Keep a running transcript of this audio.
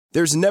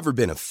There's never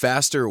been a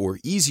faster or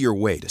easier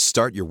way to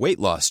start your weight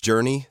loss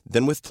journey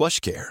than with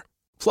PlushCare.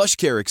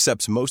 PlushCare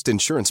accepts most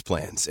insurance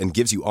plans and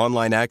gives you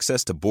online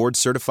access to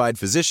board-certified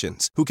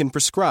physicians who can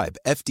prescribe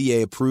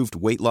FDA-approved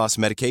weight loss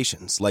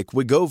medications like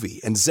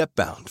Wegovy and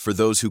Zepbound for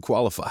those who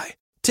qualify.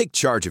 Take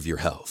charge of your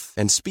health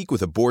and speak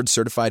with a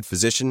board-certified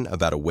physician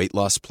about a weight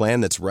loss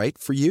plan that's right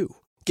for you.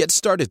 Get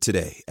started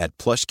today at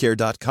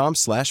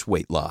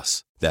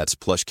plushcare.com/weight-loss. That's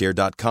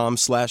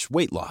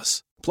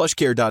plushcare.com/weight-loss.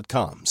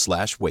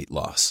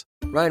 plushcare.com/weight-loss.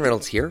 Ryan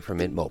Reynolds here from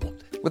Mint Mobile.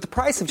 With the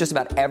price of just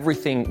about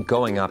everything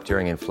going up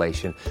during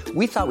inflation,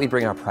 we thought we'd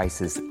bring our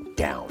prices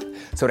down.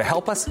 So to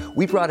help us,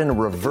 we brought in a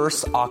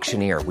reverse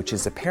auctioneer, which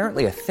is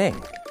apparently a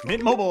thing.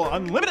 Mint Mobile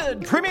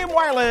Unlimited Premium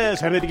Wireless.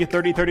 How to get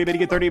 30, 30, how to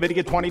get 30, how to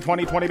get 20,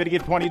 20, 20, how to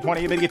get 20,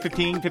 20, how to get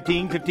 15,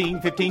 15,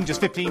 15, 15,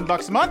 just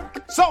 $15 a month?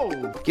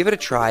 Sold! Give it a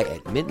try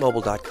at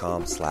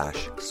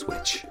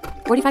mintmobile.com/switch.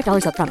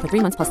 $45 up front for 3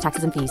 months plus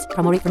taxes and fees.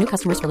 Promo rate for new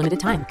customers for limited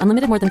time.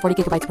 Unlimited more than 40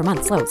 gigabytes per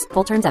month. Slows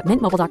full terms at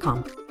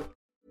mintmobile.com.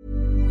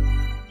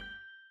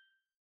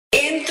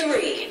 In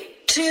 3,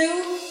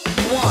 2,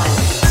 1.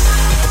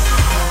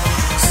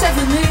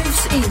 7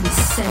 moves in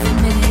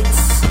 7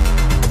 minutes.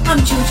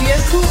 I'm Georgie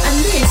O'Cool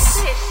and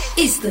this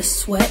is the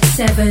Sweat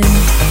 7.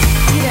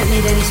 You don't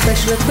need any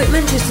special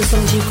equipment, just as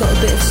long as you've got a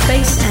bit of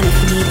space, and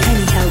if you need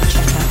any help,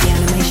 check out the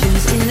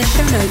animations in the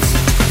show notes.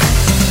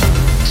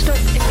 Stop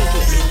immediately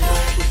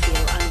if you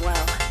feel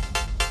unwell.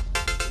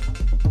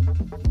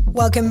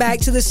 Welcome back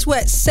to the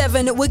Sweat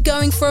 7. We're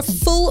going for a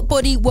full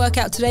body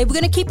workout today. We're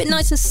going to keep it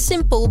nice and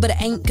simple, but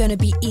it ain't going to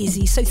be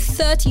easy. So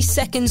 30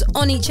 seconds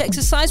on each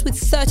exercise with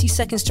 30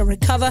 seconds to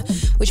recover,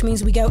 which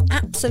means we go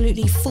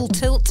absolutely full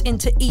tilt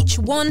into each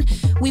one.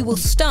 We will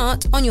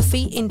start on your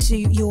feet into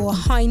your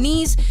high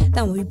knees.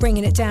 Then we'll be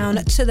bringing it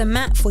down to the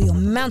mat for your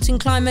mountain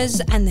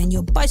climbers and then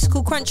your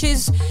bicycle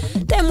crunches.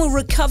 Then we'll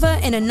recover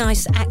in a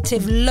nice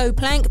active low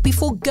plank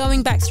before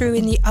going back through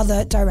in the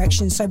other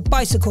direction. So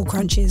bicycle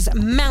crunches,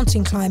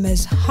 mountain climbers,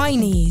 high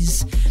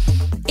knees.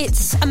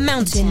 It's a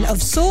mountain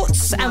of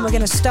sorts, and we're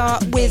going to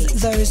start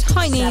with those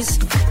high knees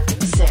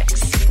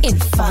in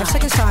 5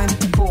 seconds time.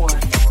 4,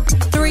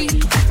 3,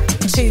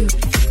 2,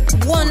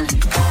 1.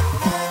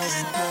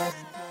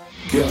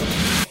 Go.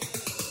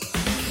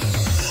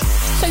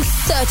 So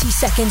 30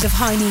 seconds of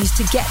high knees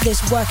to get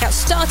this workout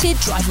started,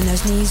 driving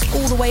those knees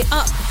all the way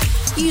up.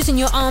 Using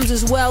your arms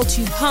as well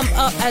to pump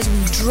up as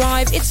we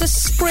drive. It's a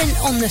sprint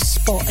on the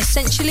spot,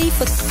 essentially,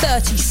 for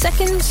 30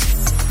 seconds.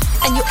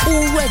 And you're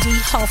already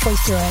halfway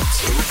through it.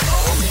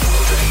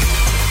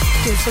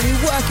 Good, so we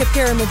work a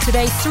pyramid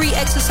today. 3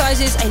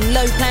 exercises, a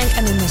low plank,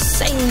 and then the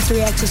same 3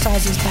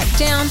 exercises back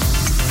down.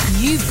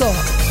 You've got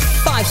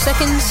 5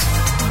 seconds.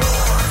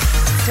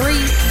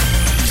 3,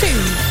 2,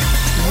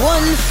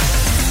 1.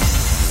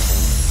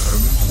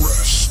 And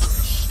rest.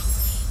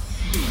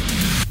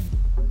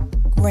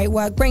 Great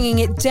work, bringing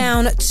it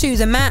down to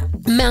the mat.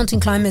 Mountain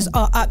climbers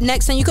are up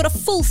next, and you've got a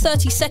full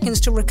 30 seconds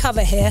to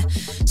recover here.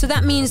 So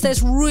that means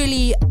there's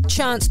really a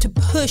chance to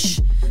push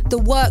the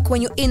work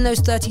when you're in those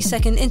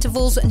 30-second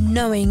intervals,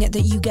 knowing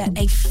that you get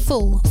a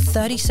full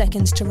 30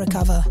 seconds to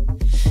recover.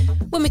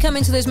 When we come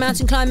into those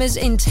mountain climbers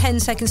in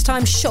 10 seconds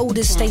time,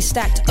 shoulders stay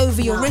stacked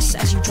over your wrists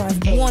as you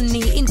drive one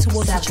knee in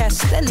towards the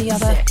chest, then the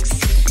other.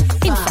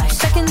 In 5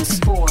 seconds.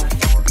 4,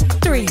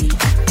 3,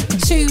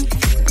 2,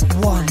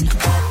 1.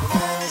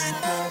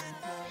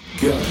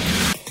 Go.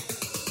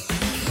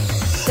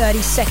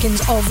 30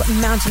 seconds of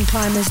mountain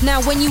climbers.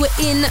 Now, when you were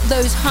in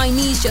those high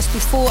knees just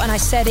before, and I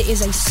said it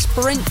is a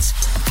sprint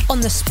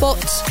on the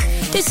spot,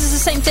 this is the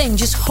same thing,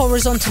 just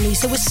horizontally.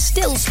 So we're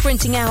still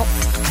sprinting out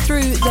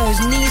through those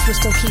knees. We're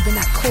still keeping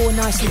that core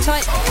nice and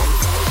tight.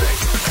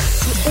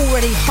 We're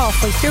already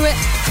halfway through it.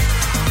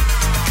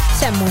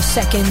 10 more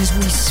seconds.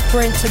 We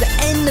sprint to the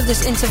end of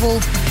this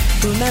interval.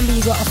 Remember,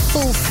 you got a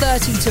full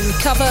 30 to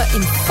recover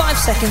in 5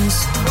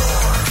 seconds.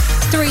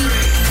 3,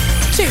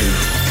 2,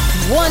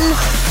 1.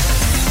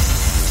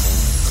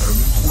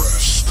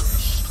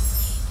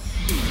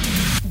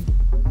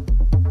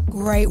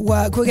 Great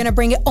work. We're going to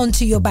bring it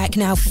onto your back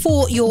now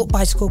for your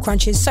bicycle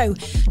crunches. So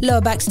lower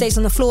back stays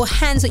on the floor,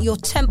 hands at your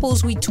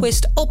temples. We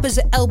twist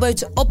opposite elbow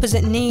to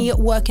opposite knee,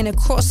 working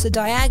across the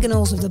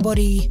diagonals of the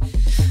body.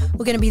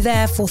 We're going to be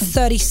there for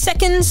 30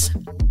 seconds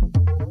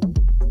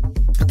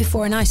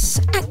before a nice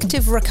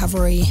active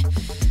recovery,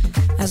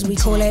 as we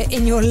call it,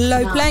 in your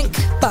low plank.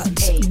 But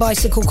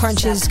bicycle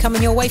crunches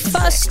coming your way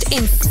first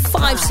in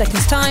 5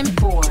 seconds time.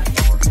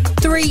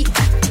 3,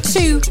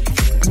 2,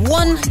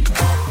 1.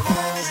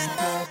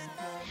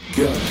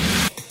 Go.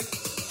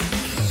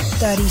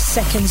 30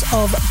 seconds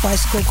of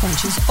bicycle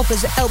crunches,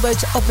 opposite elbow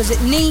to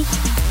opposite knee.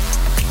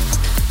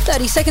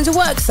 30 seconds of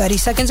work, 30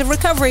 seconds of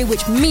recovery,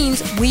 which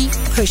means we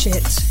push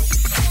it.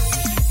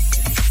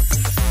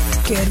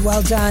 Good,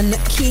 well done.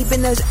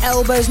 Keeping those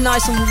elbows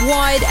nice and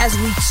wide as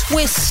we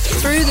twist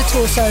through the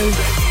torso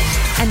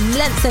and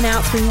lengthen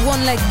out through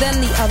one leg,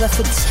 then the other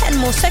for 10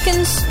 more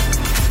seconds.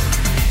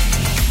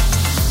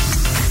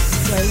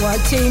 Great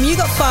work, team. You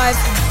got 5,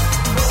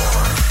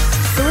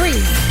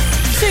 3,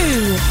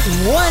 2,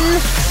 1.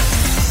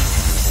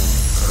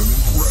 And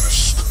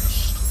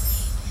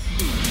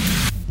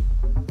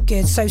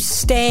Good, so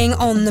staying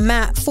on the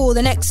mat for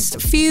the next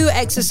few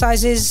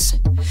exercises,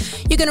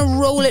 you're going to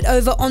roll it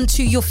over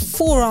onto your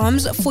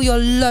forearms for your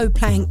low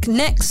plank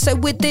next. So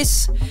with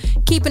this,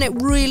 keeping it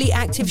really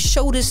active,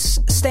 shoulders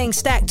staying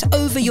stacked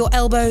over your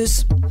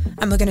elbows,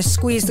 and we're going to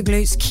squeeze the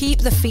glutes, keep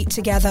the feet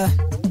together.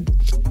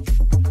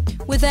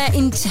 We're there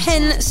in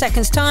 10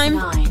 seconds time.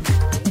 9,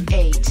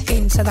 8,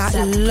 into that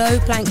 7, low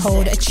plank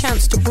hold, 6, a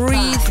chance to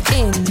breathe 5,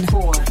 in.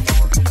 4,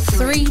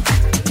 3,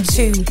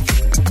 2,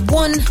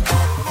 1.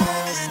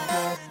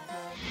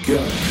 Go.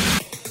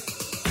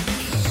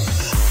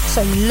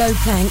 So low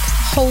plank,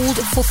 hold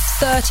for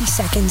 30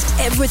 seconds.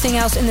 Everything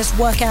else in this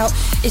workout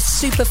is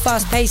super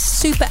fast paced,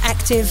 super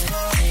active.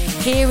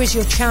 Here is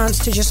your chance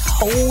to just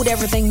hold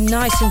everything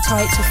nice and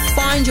tight, to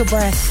find your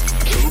breath.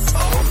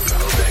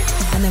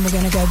 And then we're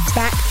going to go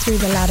back through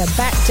the ladder,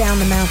 back down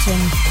the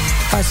mountain.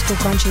 Bicycle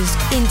crunches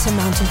into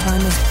mountain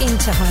climbers,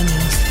 into high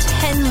knees.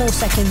 10 more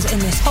seconds in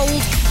this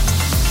hold.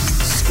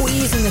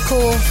 Squeeze in the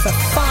core for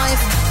 5,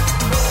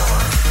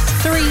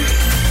 3,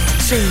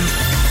 2,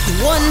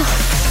 1.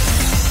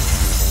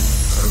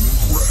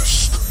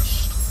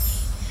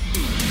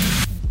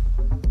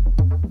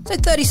 So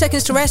 30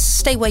 seconds to rest.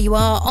 Stay where you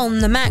are on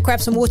the mat.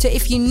 Grab some water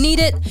if you need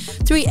it.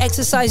 3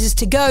 exercises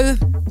to go.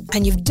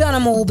 And you've done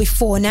them all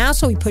before now.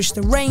 So we push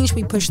the range,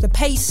 we push the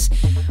pace.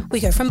 We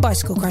go from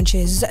bicycle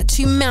crunches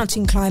to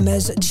mountain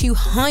climbers to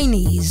high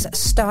knees,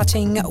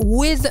 starting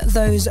with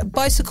those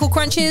bicycle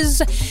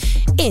crunches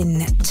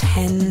in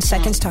 10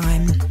 seconds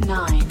time.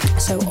 9.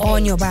 So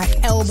on your back,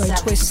 elbow 7,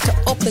 twist to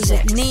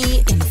opposite 6, knee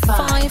in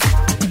 5,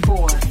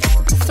 4,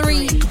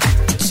 3,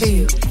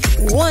 2,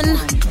 1.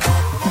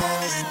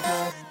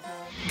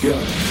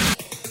 Go.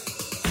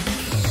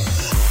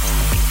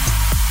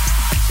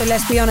 So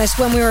let's be honest,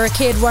 when we were a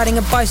kid, riding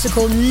a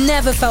bicycle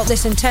never felt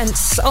this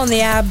intense on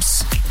the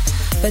abs.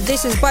 But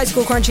this is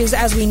bicycle crunches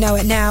as we know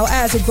it now.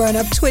 As a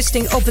grown-up,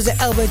 twisting opposite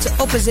elbow to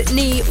opposite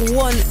knee.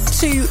 1,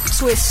 2,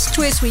 twist,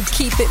 twist. We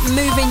keep it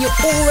moving. You're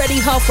already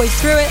halfway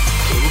through it.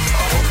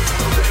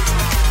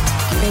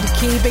 Good,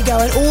 keep it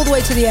going all the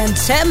way to the end.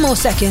 10 more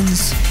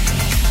seconds.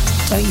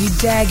 Don't you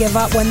dare give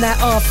up when there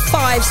are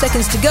 5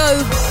 seconds to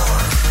go.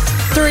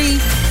 3,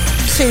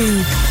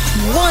 2,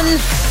 1.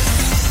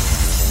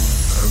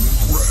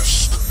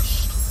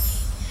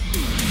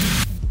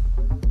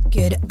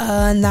 Good,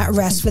 earn that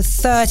rest for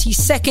 30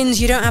 seconds.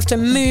 You don't have to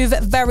move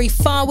very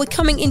far. We're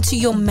coming into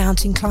your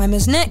mountain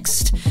climbers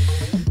next.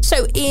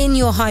 So in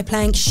your high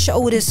plank,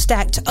 shoulders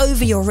stacked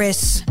over your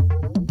wrists.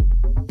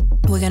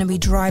 We're going to be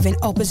driving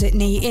opposite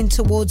knee in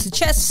towards the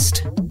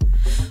chest.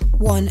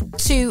 1,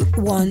 2,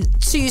 1,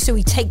 2. So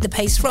we take the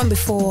pace from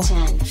before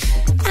 10,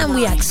 and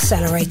we 9,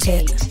 accelerate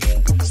it.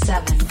 8,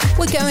 7.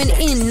 We're going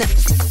in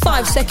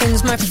 5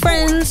 seconds, my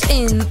friends.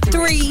 In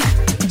 3,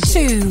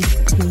 2,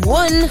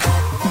 1.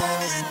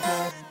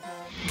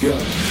 Go.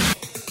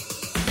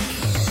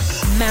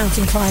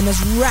 Mountain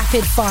climbers,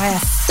 rapid fire,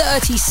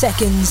 30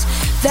 seconds.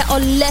 There are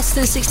less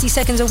than 60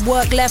 seconds of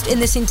work left in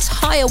this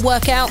entire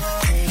workout.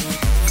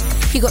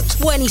 You've got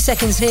 20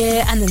 seconds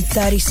here and then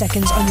 30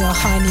 seconds on your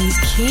high knees.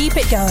 Keep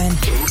it going.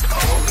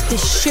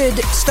 This should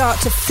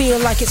start to feel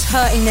like it's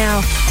hurting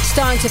now.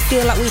 Starting to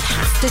feel like we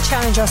have to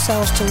challenge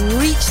ourselves to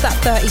reach that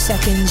 30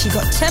 seconds. You've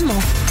got 10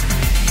 more.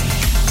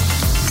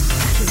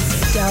 Keep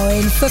it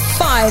going for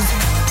 5,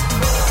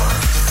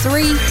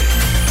 3,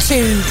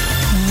 2,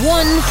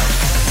 1.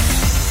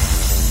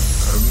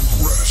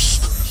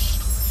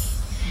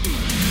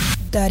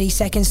 30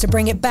 seconds to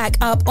bring it back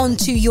up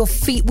onto your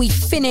feet. We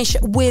finish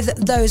with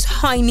those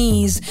high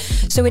knees.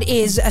 So it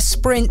is a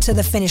sprint to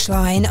the finish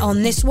line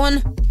on this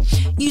one.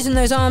 Using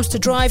those arms to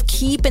drive,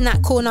 keeping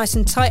that core nice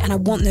and tight. And I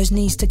want those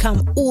knees to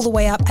come all the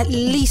way up, at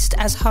least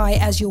as high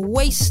as your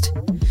waist.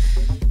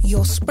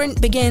 Your sprint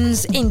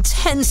begins in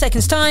 10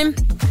 seconds time.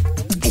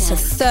 It's a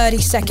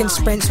 30-second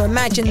sprint, so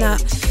imagine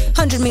that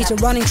 100-meter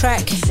running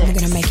track. We're going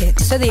to make it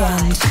to the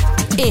end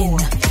in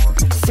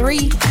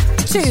 3,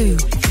 2,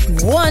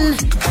 1.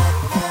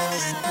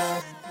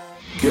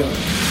 Go.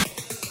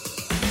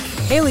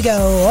 Here we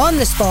go, on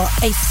the spot,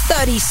 a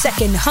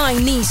 30-second high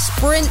knee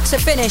sprint to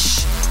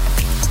finish.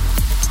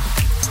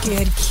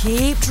 Good,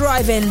 keep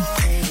driving.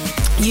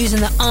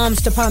 Using the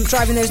arms to pump,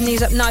 driving those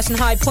knees up nice and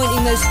high,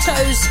 pointing those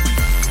toes.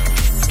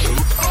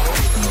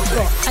 You've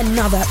got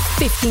another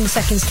 15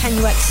 seconds. Can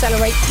you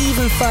accelerate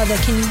even further?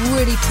 Can you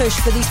really push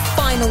for these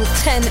final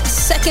 10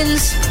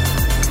 seconds?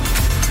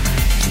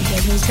 Keep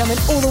those knees coming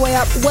all the way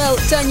up. Well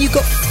done. You've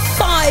got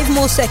 5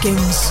 more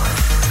seconds.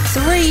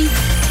 3,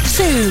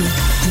 2,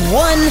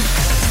 1.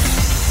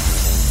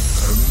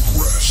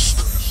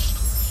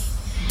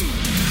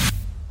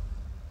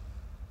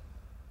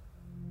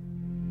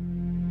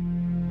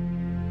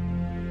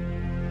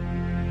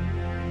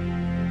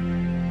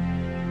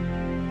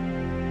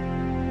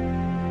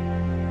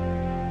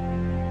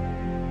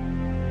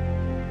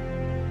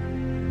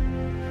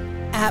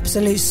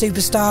 Absolute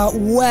superstar.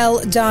 Well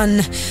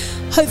done.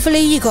 Hopefully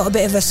you got a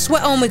bit of a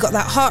sweat on, we got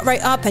that heart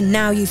rate up, and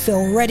now you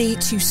feel ready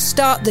to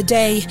start the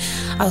day.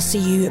 I'll see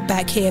you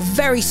back here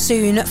very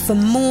soon for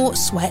more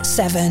Sweat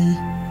 7.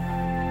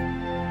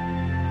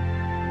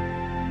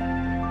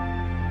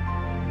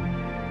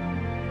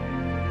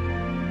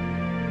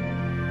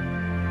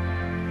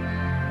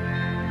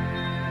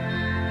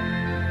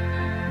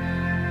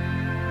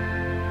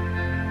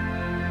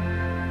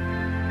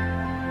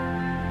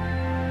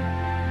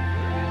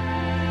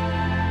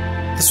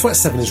 The Sweat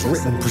 7 is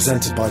written and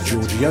presented by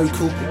Georgie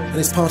Yokel and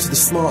is part of the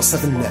Smart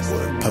 7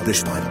 network,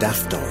 published by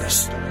Daft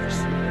Doris.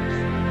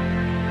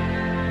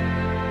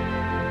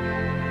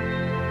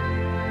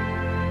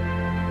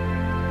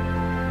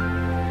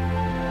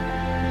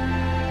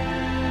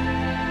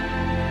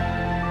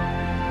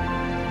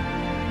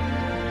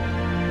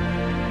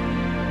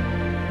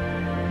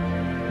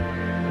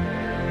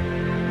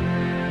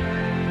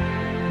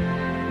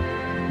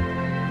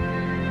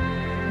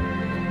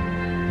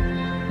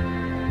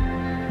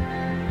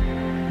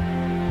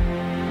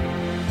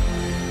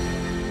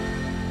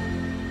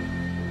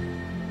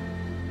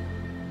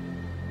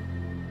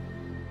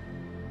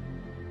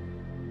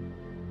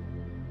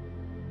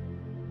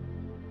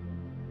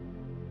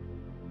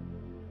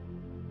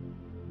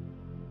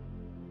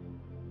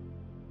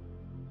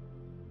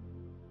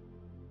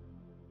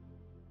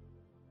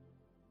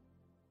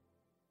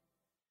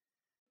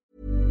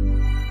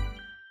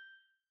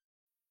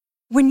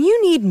 When you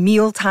need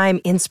mealtime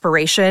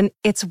inspiration,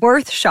 it's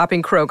worth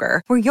shopping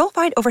Kroger, where you'll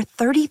find over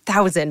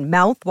 30,000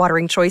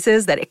 mouth-watering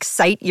choices that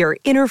excite your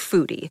inner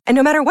foodie. And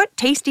no matter what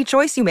tasty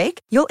choice you make,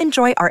 you'll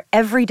enjoy our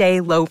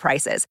everyday low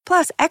prices,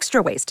 plus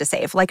extra ways to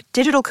save, like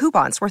digital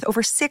coupons worth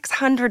over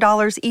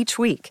 $600 each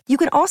week. You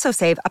can also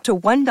save up to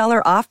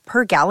 $1 off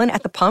per gallon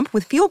at the pump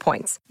with fuel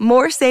points.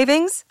 More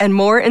savings and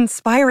more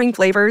inspiring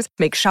flavors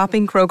make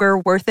shopping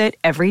Kroger worth it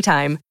every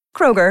time.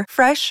 Kroger,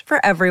 fresh for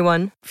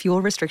everyone.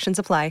 Fuel restrictions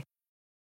apply.